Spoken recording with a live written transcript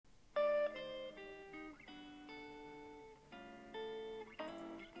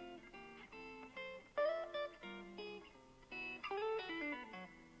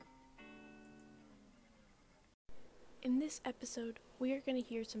In this episode, we are going to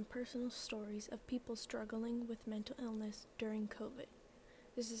hear some personal stories of people struggling with mental illness during COVID.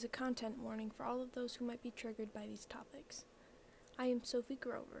 This is a content warning for all of those who might be triggered by these topics. I am Sophie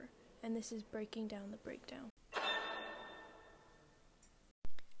Grover, and this is Breaking Down the Breakdown.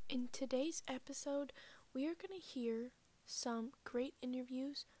 In today's episode, we are going to hear some great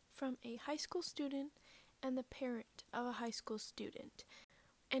interviews from a high school student and the parent of a high school student.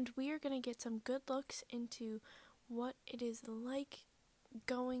 And we are going to get some good looks into what it is like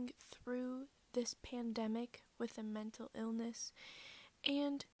going through this pandemic with a mental illness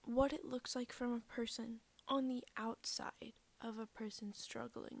and what it looks like from a person on the outside of a person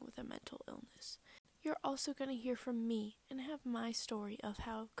struggling with a mental illness. You're also going to hear from me and have my story of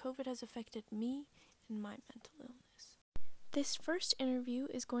how COVID has affected me and my mental illness. This first interview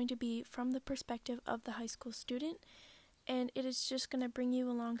is going to be from the perspective of the high school student, and it is just going to bring you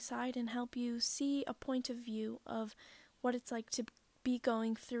alongside and help you see a point of view of what it's like to be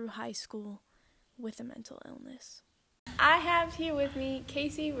going through high school with a mental illness. I have here with me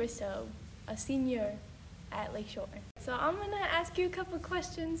Casey Risto, a senior at Lakeshore. So I'm going to ask you a couple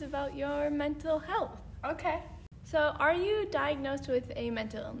questions about your mental health. Okay. So are you diagnosed with a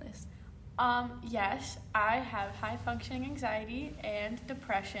mental illness? Yes, I have high-functioning anxiety and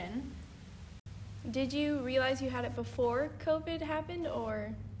depression. Did you realize you had it before COVID happened, or?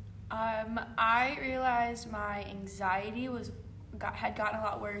 I realized my anxiety had gotten a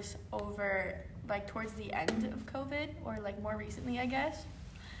lot worse towards the end of COVID, or more recently, I guess.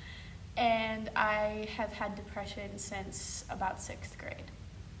 And I have had depression since about 6th grade.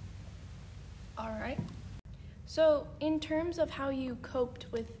 All right. So in terms of how you coped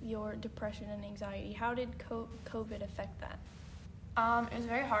with your depression and anxiety, how did COVID affect that? It was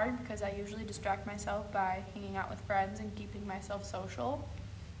very hard because I usually distract myself by hanging out with friends and keeping myself social.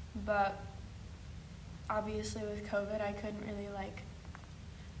 But obviously with COVID, I couldn't really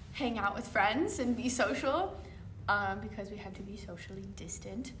hang out with friends and be social because we had to be socially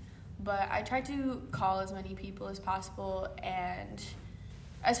distant. But I tried to call as many people as possible, and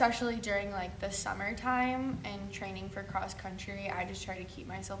especially during the summertime and training for cross country, I just try to keep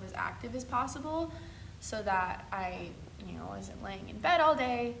myself as active as possible so that I wasn't laying in bed all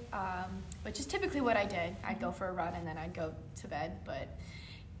day, which is typically what I did. I'd go for a run and then I'd go to bed, but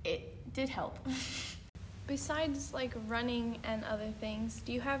it did help. Besides running and other things,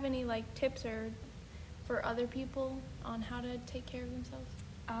 do you have any tips for other people on how to take care of themselves?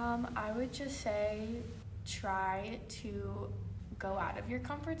 I would just say try to go out of your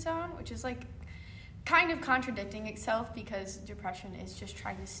comfort zone, which is kind of contradicting itself because depression is just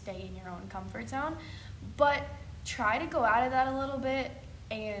trying to stay in your own comfort zone. But try to go out of that a little bit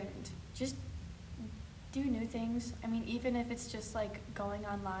and just do new things. I mean, even if it's just going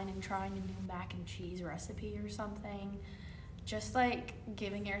online and trying a new mac and cheese recipe or something, just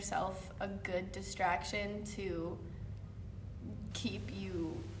giving yourself a good distraction to keep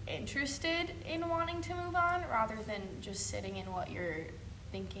you interested in wanting to move on rather than just sitting in what you're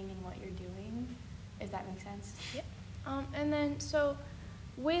thinking and what you're doing, if that makes sense. Yep. And then, so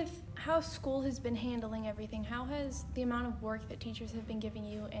with how school has been handling everything, how has the amount of work that teachers have been giving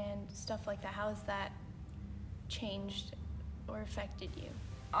you and stuff like that, how has that changed or affected you?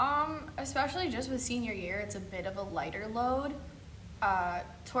 Especially just with senior year, it's a bit of a lighter load.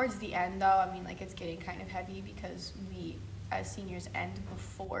 Towards the end, though, it's getting kind of heavy because we, as seniors, end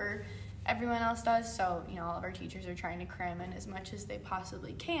before everyone else does. So, all of our teachers are trying to cram in as much as they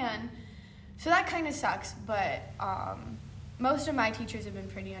possibly can. So that kind of sucks, but most of my teachers have been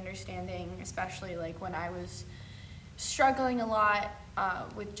pretty understanding, especially when I was struggling a lot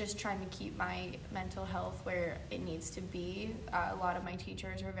with just trying to keep my mental health where it needs to be. A lot of my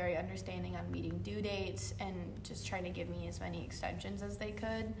teachers were very understanding on meeting due dates and just trying to give me as many extensions as they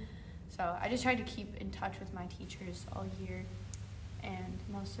could. So I just tried to keep in touch with my teachers all year, and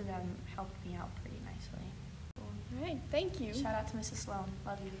most of them helped me out pretty nicely. All right, thank you. Shout out to Mrs. Sloan.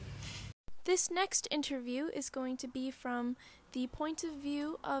 Love you. This next interview is going to be from the point of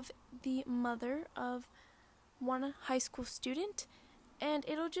view of the mother of one high school student, and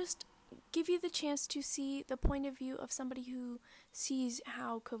it'll just give you the chance to see the point of view of somebody who sees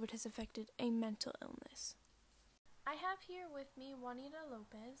how COVID has affected a mental illness. I have here with me Juanita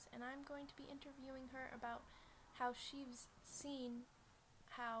Lopez, and I'm going to be interviewing her about how she's seen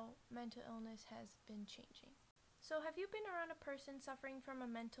how mental illness has been changing. So have you been around a person suffering from a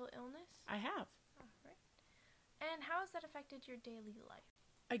mental illness? I have. Oh, right. And how has that affected your daily life?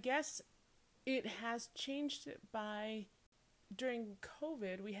 I guess it has changed during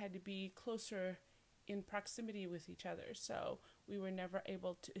COVID, we had to be closer in proximity with each other, so we were never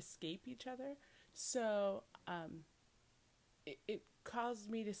able to escape each other. So it caused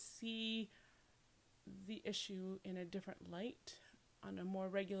me to see the issue in a different light on a more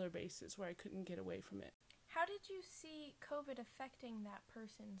regular basis where I couldn't get away from it. How did you see COVID affecting that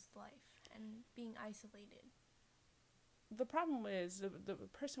person's life and being isolated? The problem is the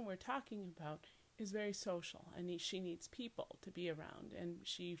person we're talking about is very social, and she needs people to be around, and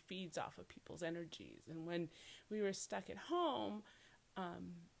she feeds off of people's energies. And when we were stuck at home,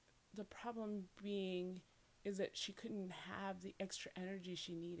 the problem being is that she couldn't have the extra energy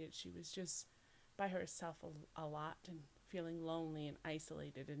she needed. She was just by herself a lot and feeling lonely and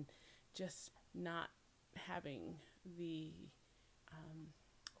isolated and just not having the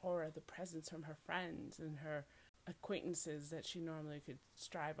aura, the presence from her friends and her acquaintances that she normally could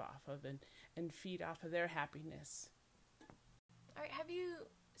strive off of and feed off of their happiness. All right, have you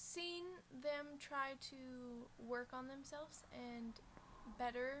seen them try to work on themselves and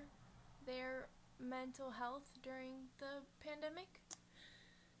better their mental health during the pandemic?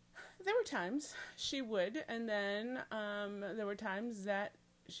 There were times she would, and then there were times that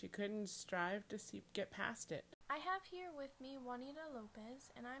she couldn't strive to get past it. I have here with me Juanita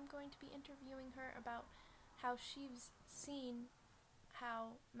Lopez, and I'm going to be interviewing her about how she's seen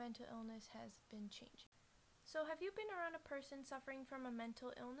how mental illness has been changing. So have you been around a person suffering from a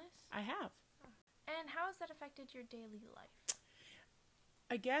mental illness? I have. And how has that affected your daily life?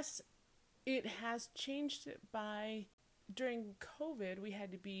 I guess it has changed it by, during COVID, we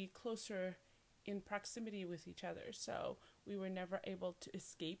had to be closer in proximity with each other, so we were never able to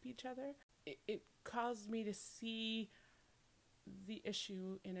escape each other. It caused me to see the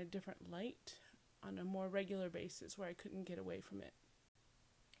issue in a different light on a more regular basis where I couldn't get away from it.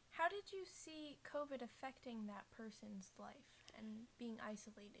 How did you see COVID affecting that person's life and being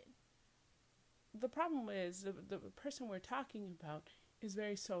isolated? The problem is the person we're talking about is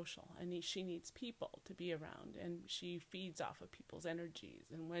very social, and she needs people to be around, and she feeds off of people's energies.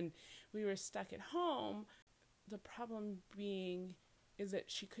 And when we were stuck at home, the problem being is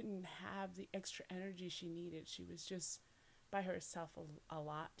that she couldn't have the extra energy she needed. She was just by herself a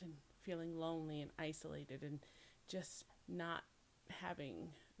lot and feeling lonely and isolated and just not having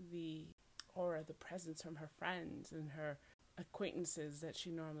the aura, the presence from her friends and her acquaintances that she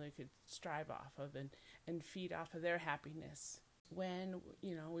normally could strive off of and feed off of their happiness. When,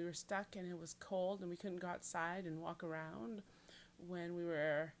 we were stuck and it was cold and we couldn't go outside and walk around, when we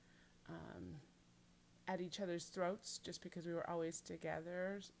were at each other's throats just because we were always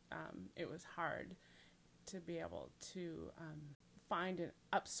together, it was hard to be able to find an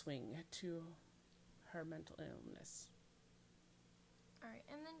upswing to her mental illness. All right,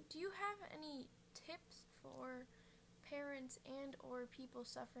 and then do you have any tips for parents and or people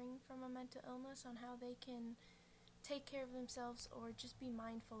suffering from a mental illness on how they can take care of themselves or just be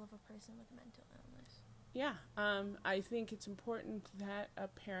mindful of a person with mental illness? Yeah, I think it's important that a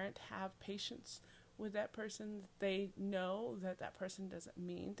parent have patience with that person, that they know that that person doesn't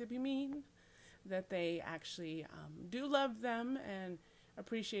mean to be mean, that they actually do love them and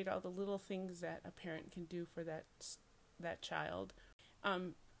appreciate all the little things that a parent can do for that child.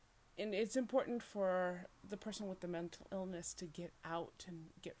 And it's important for the person with the mental illness to get out and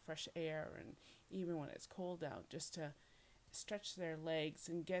get fresh air, and even when it's cold out, just to stretch their legs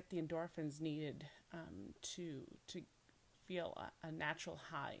and get the endorphins needed to feel a natural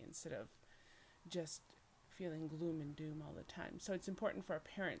high instead of just feeling gloom and doom all the time. So it's important for a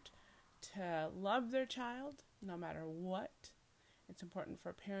parent to love their child no matter what. It's important for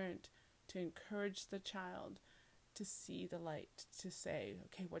a parent to encourage the child to see the light, to say,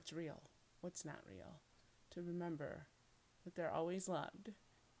 okay, what's real, what's not real, to remember that they're always loved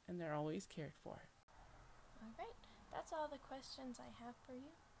and they're always cared for. All right, that's all the questions I have for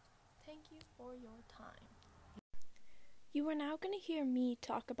you. Thank you for your time. You are now going to hear me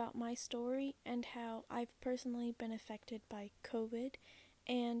talk about my story and how I've personally been affected by COVID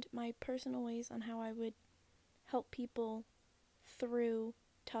and my personal ways on how I would help people through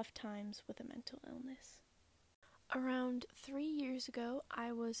tough times with a mental illness. Around 3 years ago,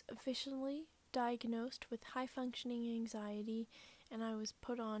 I was officially diagnosed with high-functioning anxiety, and I was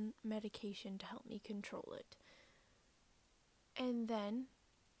put on medication to help me control it. And then,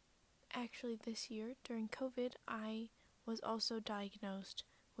 actually this year, during COVID, I was also diagnosed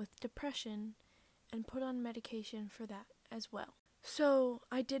with depression and put on medication for that as well. So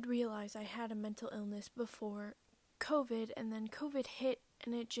I did realize I had a mental illness before COVID, and then COVID hit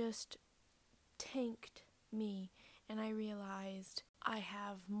and it just tanked me, and I realized I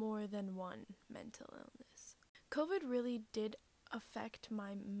have more than one mental illness. COVID really did affect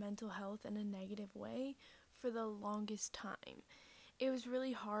my mental health in a negative way for the longest time. It was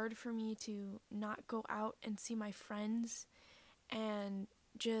really hard for me to not go out and see my friends and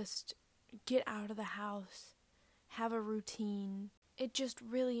just get out of the house, have a routine. It just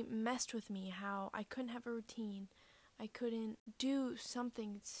really messed with me how I couldn't have a routine. I couldn't do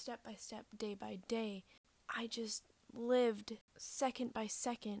something step by step, day by day. I just lived second by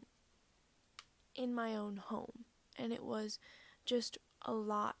second in my own home. And it was just a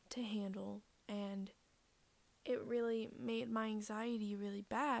lot to handle. And it really made my anxiety really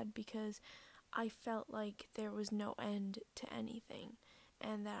bad because I felt like there was no end to anything.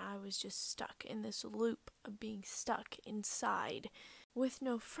 And that I was just stuck in this loop of being stuck inside with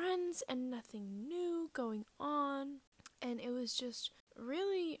no friends and nothing new going on. And it was just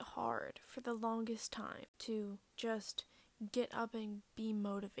really hard for the longest time to just get up and be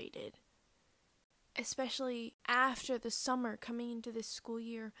motivated. Especially after the summer, coming into this school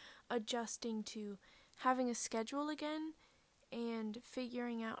year, adjusting to having a schedule again and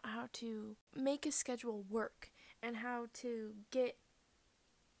figuring out how to make a schedule work and how to get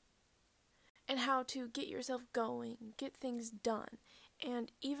yourself going, get things done.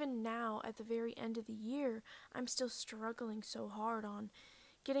 And even now, at the very end of the year, I'm still struggling so hard on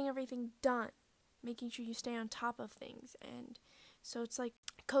getting everything done, making sure you stay on top of things. And so it's like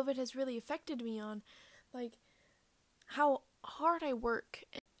COVID has really affected me on like how hard I work,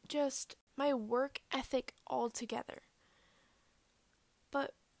 and just my work ethic altogether.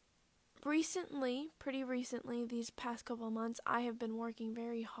 But pretty recently, these past couple of months, I have been working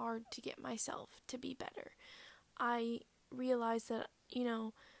very hard to get myself to be better. I realized that,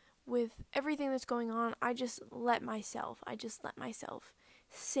 with everything that's going on, I just let myself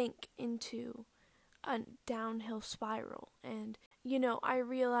sink into a downhill spiral. And, I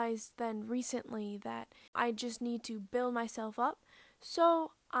realized then recently that I just need to build myself up.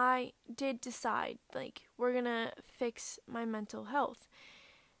 So I did decide, we're gonna fix my mental health.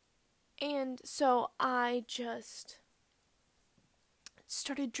 And so I just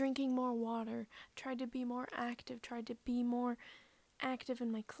started drinking more water, tried to be more active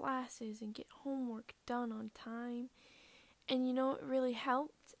in my classes and get homework done on time. And it really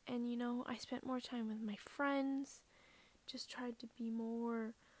helped. And I spent more time with my friends, just tried to be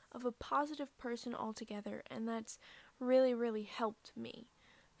more of a positive person altogether. And that's really, really helped me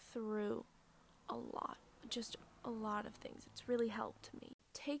through a lot of things. It's really helped me.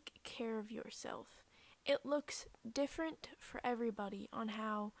 Take care of yourself. It looks different for everybody on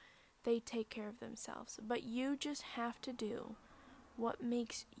how they take care of themselves, but you just have to do what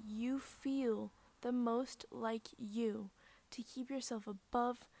makes you feel the most like you to keep yourself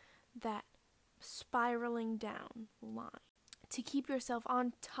above that spiraling down line, to keep yourself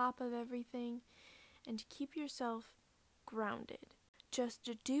on top of everything, and to keep yourself grounded. Just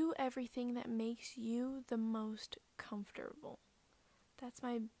to do everything that makes you the most comfortable. That's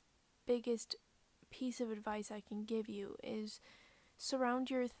my biggest piece of advice I can give you, is surround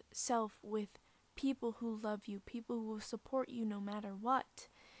yourself with people who love you, people who will support you no matter what,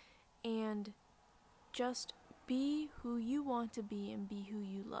 and just be who you want to be and be who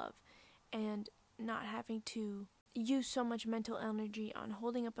you love, and not having to use so much mental energy on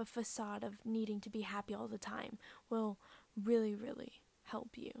holding up a facade of needing to be happy all the time will really, really help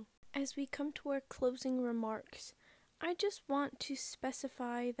you. As we come to our closing remarks, I just want to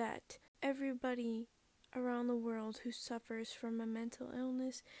specify that everybody around the world who suffers from a mental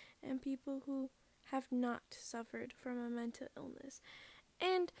illness and people who have not suffered from a mental illness.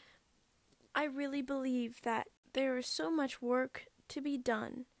 And I really believe that there is so much work to be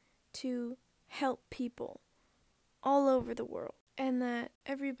done to help people all over the world, and that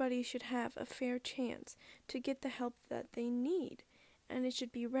everybody should have a fair chance to get the help that they need, and it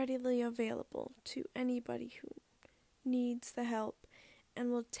should be readily available to anybody who needs the help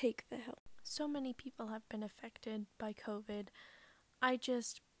and will take the help. So many people have been affected by COVID. I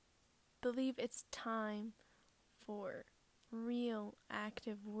just believe it's time for real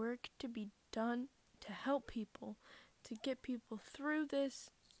active work to be done to help people, to get people through this.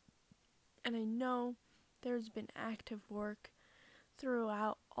 And I know there's been active work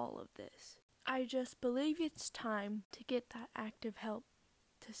throughout all of this. I just believe it's time to get that active help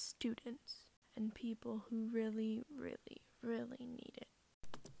to students and people who really, really, really need it.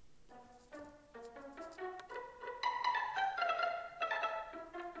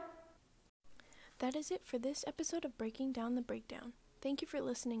 That is it for this episode of Breaking Down the Breakdown. Thank you for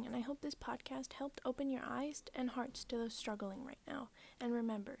listening, and I hope this podcast helped open your eyes and hearts to those struggling right now. And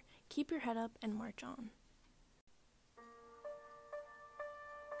remember, keep your head up and march on.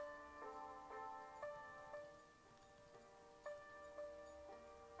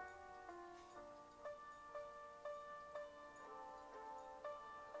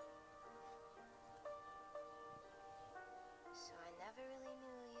 So I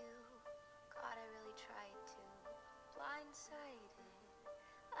thought I really tried to. Blindsided,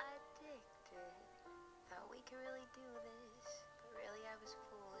 addicted. Thought we could really do this, but really I was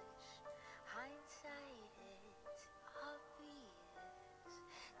foolish. Hindsight, it's obvious.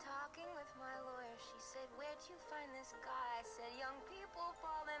 Talking with my lawyer, she said, where'd you find this guy? I said, young people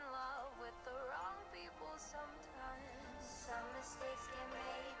fall in love with the wrong people sometimes. Some mistakes get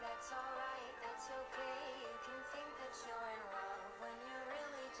made, that's alright, that's okay. You can think that you're in love when you're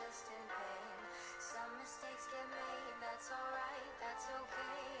really just in pain. Some mistakes get made, that's alright, that's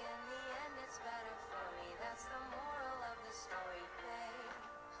okay. In the end it's better for me, that's the moral of the story, babe.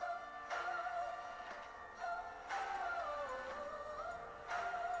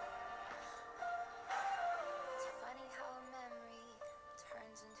 It's funny how a memory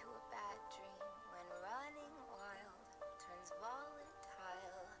turns into a bad dream when running wild turns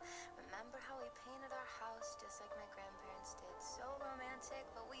volatile. Remember how we painted our house just like my grandparents did? So romantic,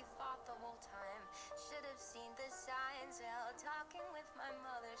 but we fought the whole time. Should have seen the signs. Hell, talking with my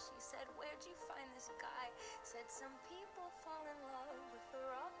mother, she said, where'd you find this guy? Said some people fall in love with the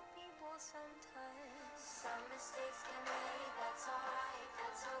wrong people sometimes. Some mistakes get made, that's alright,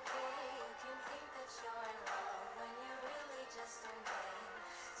 that's okay. You can think that you're in love when you're really just in pain.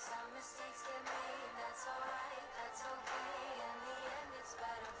 Some mistakes get made, that's alright, that's okay. In the end it's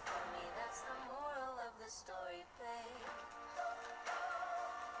better for me, that's the moral of the story, babe.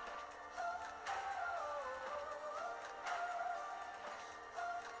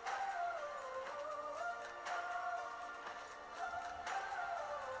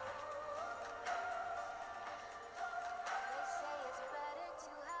 They say it's better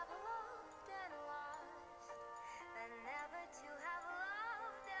to have loved and lost than never to have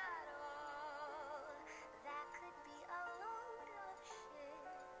loved at all. That could be a load of shit,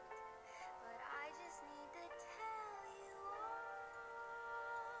 but I just need to tell you all.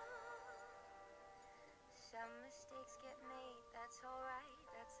 Some mistakes get made, that's alright,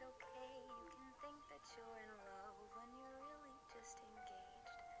 that's okay. You can think that you're in love when you're really just engaged.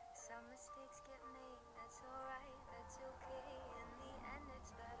 Some mistakes get made, that's alright, that's okay.